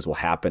there, and things will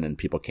happen, and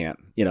people can't.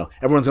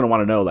 Everyone's going to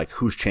want to know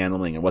who's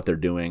channeling and what they're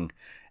doing,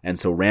 and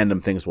so random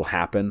things will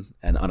happen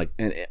and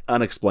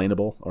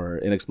unexplainable or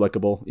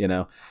inexplicable.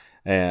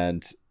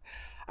 And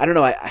I don't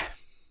know.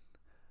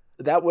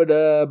 That would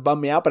bum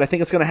me out, but I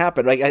think it's going to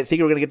happen. I think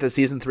we're going to get to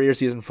season 3 or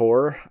season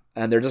 4,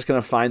 and they're just going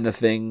to find the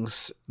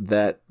things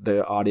that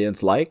the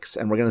audience likes,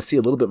 and we're going to see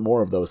a little bit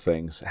more of those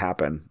things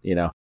happen.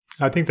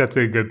 I think that's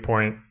a good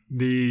point.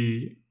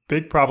 The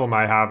big problem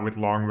I have with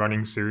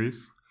long-running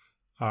series,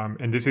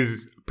 and this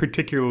is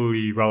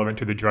particularly relevant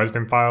to the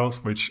Dresden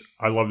Files, which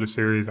I love the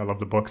series, I love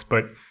the books,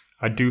 but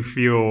I do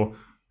feel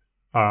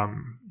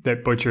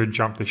that Butcher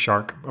jumped the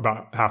shark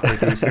about halfway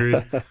through the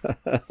series.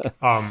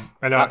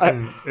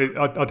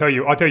 I'll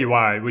tell you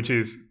why, which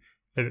is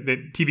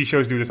that TV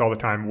shows do this all the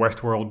time.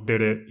 Westworld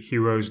did it,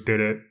 Heroes did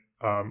it,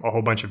 a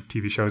whole bunch of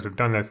TV shows have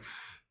done this,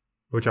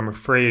 which I'm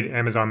afraid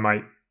Amazon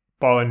might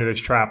fall into this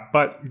trap,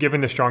 but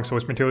given the strong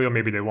source material,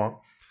 maybe they won't.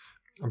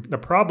 The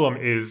problem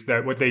is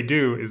that what they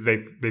do is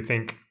they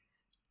think,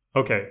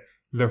 okay,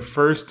 the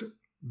first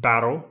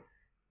battle,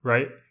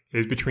 right,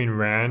 is between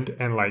Rand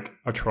and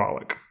a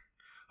Trolloc.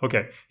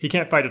 Okay, he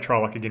can't fight a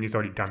Trolloc again. He's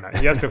already done that.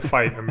 He has to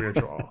fight a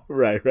Myrddraal.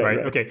 Right.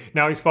 Okay,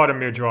 now he's fought a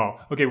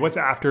Myrddraal. Okay, what's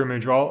after a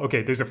Myrddraal?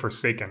 Okay, there's a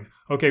Forsaken.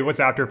 Okay, what's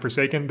after a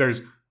Forsaken?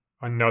 There's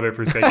another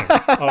Forsaken.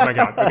 Oh my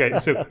god. Okay,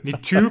 so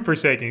need 2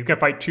 Forsaken. He's gonna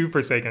fight 2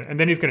 Forsaken, and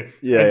then he's gonna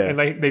and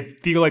like they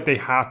feel like they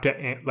have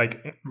to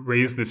like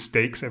raise the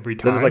stakes every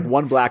time. There's like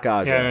 1 Black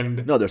Aja.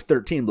 And no, there's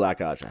 13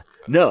 Black Aja.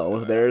 No,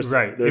 there's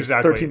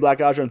exactly. 13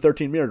 Black Aja and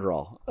 13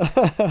 Myrddraal.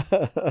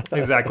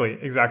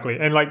 exactly.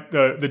 And like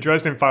the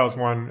Dresden Files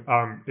one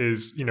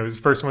is, you know, his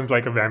first one's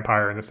like a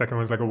vampire, and the second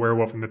one's like a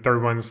werewolf, and the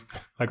third one's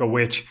like a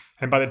witch.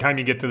 And by the time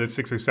you get to the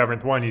 6th or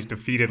 7th one, he's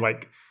defeated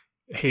like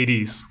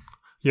Hades.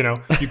 You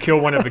know, you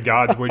kill one of the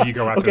gods. Where do you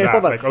go after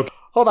that?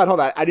 Hold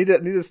on. I need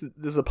this.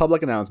 This is a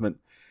public announcement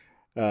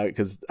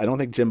because I don't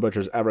think Jim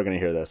Butcher's ever going to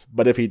hear this.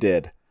 But if he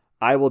did,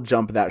 I will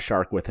jump that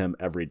shark with him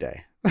every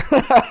day.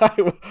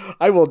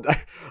 I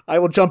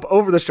will jump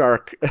over the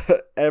shark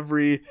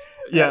every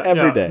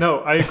day. No,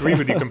 I agree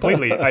with you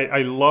completely.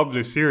 I love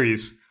the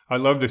series.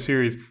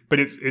 But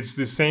it's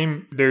the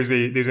same. There's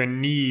a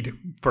need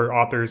for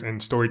authors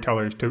and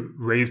storytellers to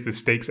raise the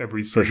stakes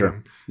every season. For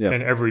sure. Yeah.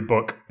 And every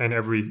book and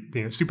every,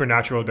 you know,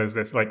 Supernatural does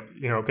this. Like,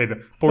 you know, okay, the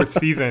 4th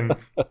season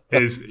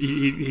is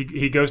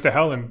he goes to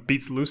hell and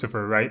beats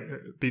Lucifer, right?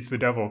 Beats the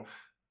devil.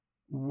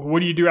 What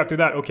do you do after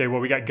that? Okay, well,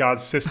 we got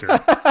God's sister.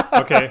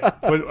 Okay,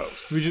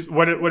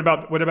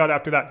 what about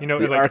after that? You know,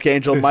 the like,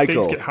 Archangel the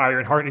Michael. Stakes get higher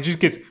and higher. It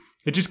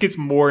just gets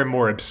more and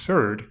more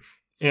absurd.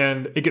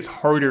 And it gets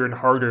harder and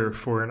harder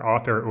for an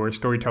author or a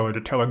storyteller to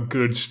tell a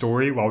good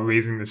story while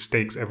raising the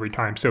stakes every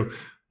time. So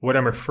what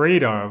I'm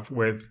afraid of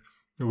with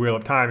The Wheel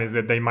of Time is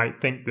that they might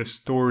think the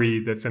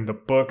story that's in the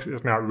books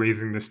is not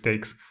raising the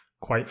stakes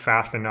quite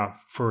fast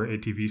enough for a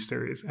TV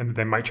series, and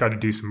they might try to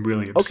do some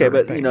really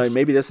absurd things. You know,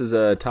 maybe this is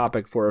a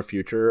topic for a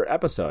future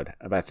episode.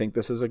 But I think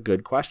this is a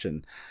good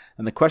question.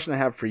 And the question I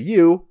have for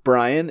you,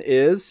 Brian,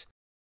 is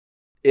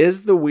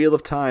The Wheel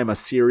of Time a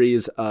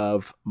series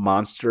of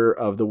Monster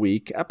of the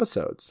Week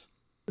episodes?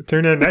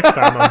 Tune in next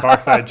time on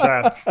Boxside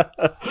Chats.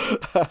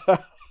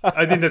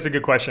 I think that's a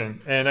good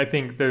question. And I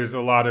think there's a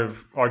lot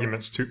of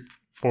arguments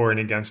for and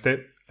against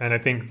it. And I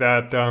think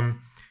that,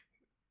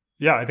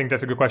 I think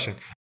that's a good question.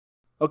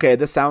 Okay,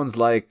 this sounds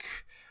like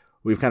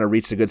we've kind of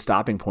reached a good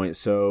stopping point.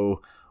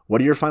 So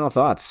what are your final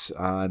thoughts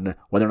on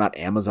whether or not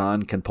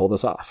Amazon can pull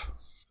this off?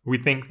 I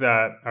think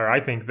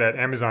that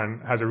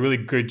Amazon has a really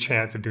good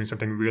chance of doing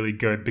something really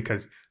good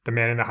because The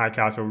Man in the High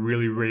Castle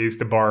really raised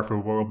the bar for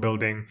world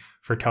building,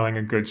 for telling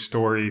a good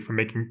story, for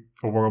making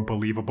a world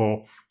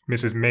believable.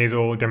 Mrs.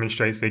 Maisel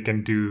demonstrates they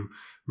can do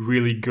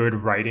really good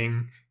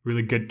writing,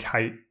 really good,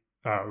 tight,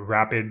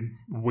 rapid,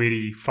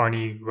 witty,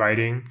 funny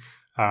writing,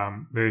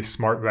 very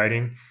smart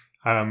writing,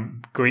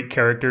 great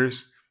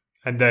characters.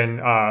 And then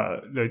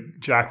the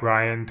Jack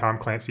Ryan, Tom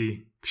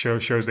Clancy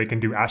shows they can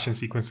do action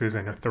sequences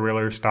and a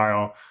thriller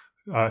style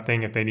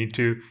thing if they need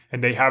to,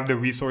 and they have the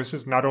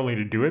resources not only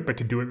to do it but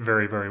to do it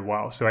very, very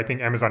well. So I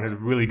think Amazon has a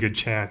really good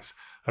chance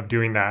of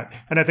doing that.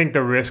 And I think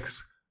the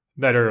risks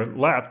that are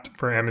left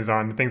for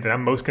Amazon, the things that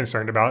I'm most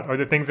concerned about, are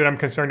the things that I'm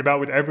concerned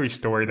about with every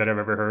story that I've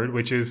ever heard,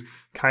 which is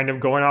kind of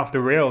going off the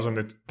rails on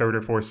the 3rd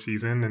or 4th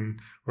season and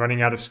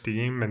running out of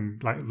steam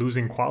and like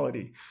losing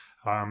quality.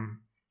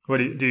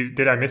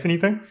 Did I miss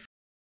anything?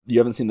 You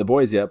haven't seen The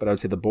Boys yet, but I would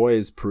say The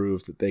Boys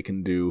proves that they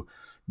can do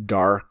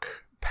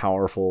dark,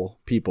 powerful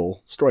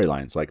people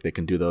storylines. Like they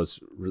can do those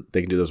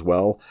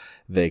well.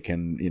 They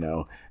can, you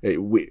know,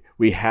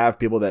 we have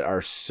people that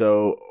are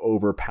so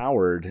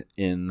overpowered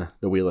in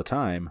The Wheel of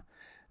Time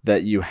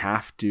that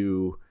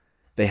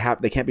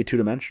they can't be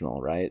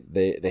 2-dimensional, right?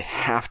 They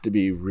have to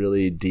be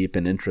really deep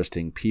and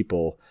interesting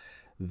people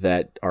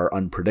that are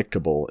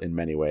unpredictable in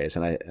many ways.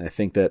 And I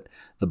think that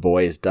The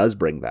Boys does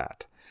bring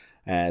that.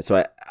 And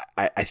so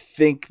I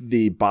think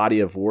the body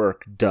of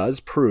work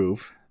does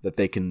prove that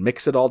they can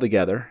mix it all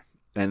together.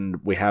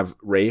 And we have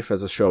Rafe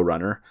as a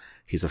showrunner.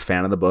 He's a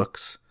fan of the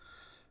books.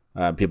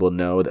 People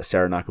know that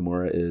Sarah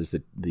Nakamura is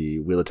the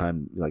Wheel of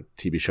Time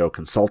TV show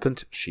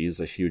consultant.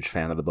 She's a huge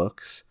fan of the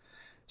books.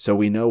 So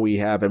we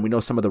know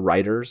some of the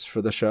writers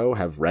for the show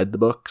have read the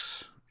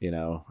books. You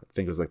know, I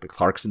think it was like the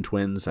Clarkson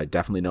twins. I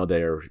definitely know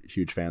they are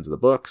huge fans of the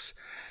books.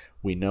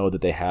 We know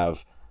that they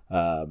have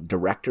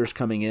directors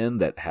coming in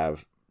that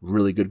have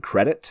really good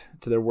credit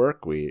to their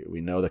work. We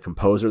know the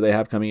composer they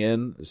have coming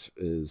in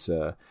is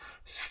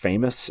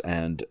famous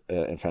and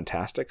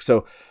fantastic.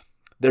 So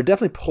they're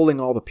definitely pulling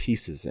all the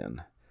pieces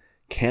in.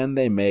 Can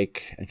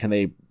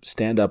they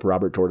stand up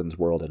Robert Jordan's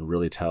world and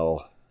really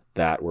tell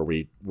that where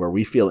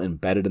we feel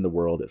embedded in the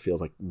world? It feels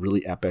like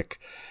really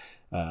epic.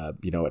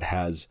 It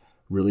has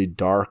really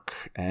dark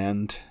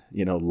and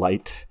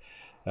light.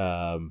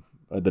 The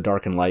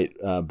dark and light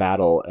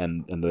battle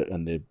and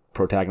the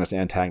protagonist and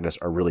antagonist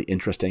are really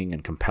interesting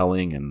and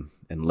compelling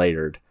and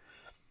layered.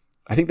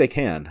 I think they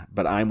can,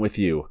 but I'm with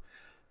you.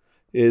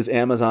 Is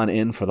Amazon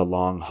in for the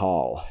long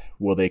haul?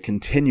 Will they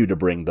continue to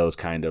bring those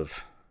kind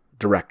of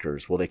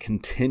directors? Will they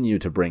continue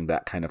to bring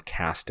that kind of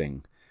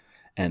casting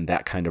and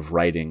that kind of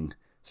writing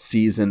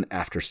season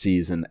after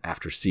season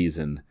after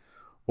season?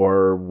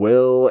 Or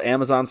will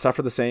Amazon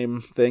suffer the same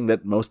thing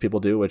that most people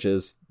do, which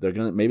is they'll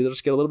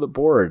just get a little bit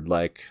bored,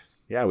 like,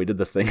 yeah, we did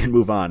this thing and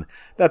move on.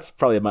 That's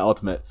probably my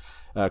ultimate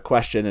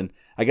question. And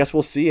I guess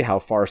we'll see how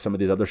far some of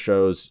these other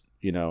shows,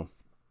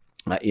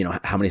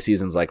 how many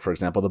seasons, like, for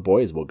example, The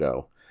Boys will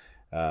go.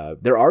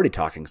 They're already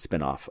talking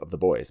spin-off of The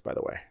Boys, by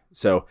the way.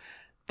 So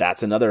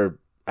that's another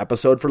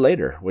episode for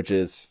later, which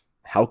is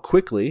how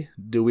quickly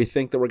do we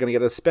think that we're going to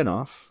get a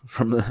spin-off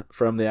from the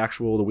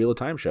Wheel of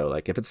Time show?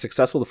 Like, if it's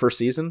successful the first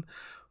season,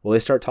 will they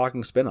start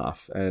talking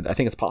spin-off? And I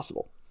think it's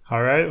possible.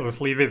 All right,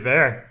 let's leave it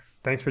there.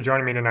 Thanks for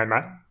joining me tonight,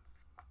 Matt.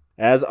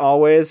 As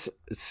always,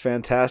 it's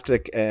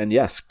fantastic. And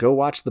yes, go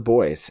watch The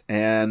Boys.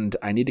 And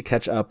I need to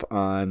catch up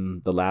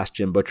on the last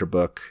Jim Butcher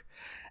book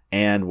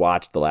and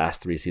watch the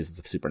last 3 seasons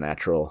of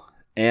Supernatural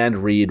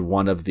and read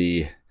one of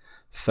the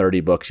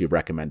 30 books you've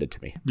recommended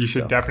to me. You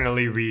should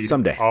definitely read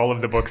someday all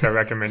of the books I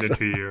recommended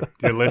to you.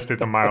 Your list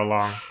is a mile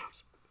long.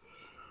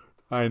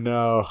 I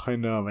know,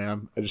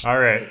 man. All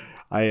right.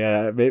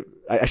 I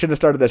shouldn't have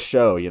started this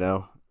show,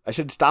 I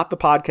should stop the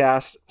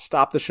podcast,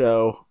 stop the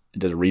show,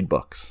 and just read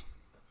books.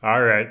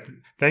 All right.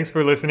 Thanks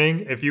for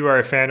listening. If you are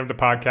a fan of the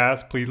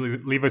podcast, please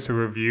leave us a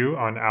review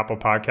on Apple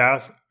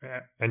Podcasts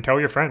and tell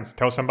your friends.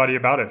 Tell somebody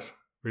about us.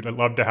 We'd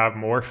love to have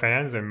more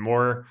fans and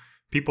more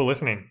people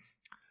listening.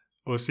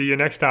 We'll see you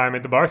next time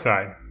at the bar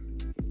side.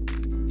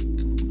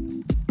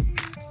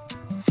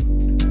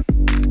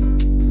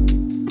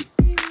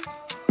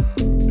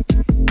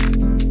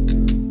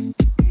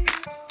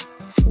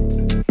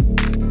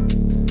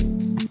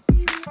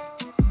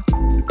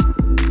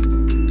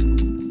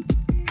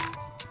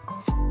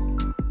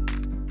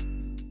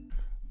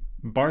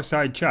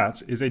 Barside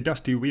Chats is a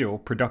Dusty Wheel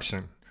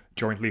production,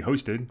 jointly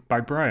hosted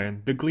by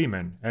Brian the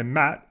Gleeman and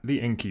Matt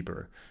the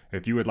Innkeeper.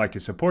 If you would like to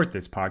support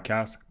this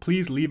podcast,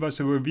 please leave us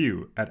a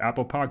review at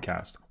Apple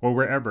Podcasts or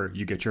wherever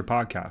you get your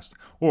podcasts,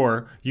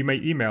 or you may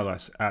email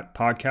us at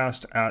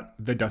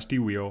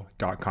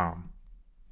podcast@thedustywheel.com.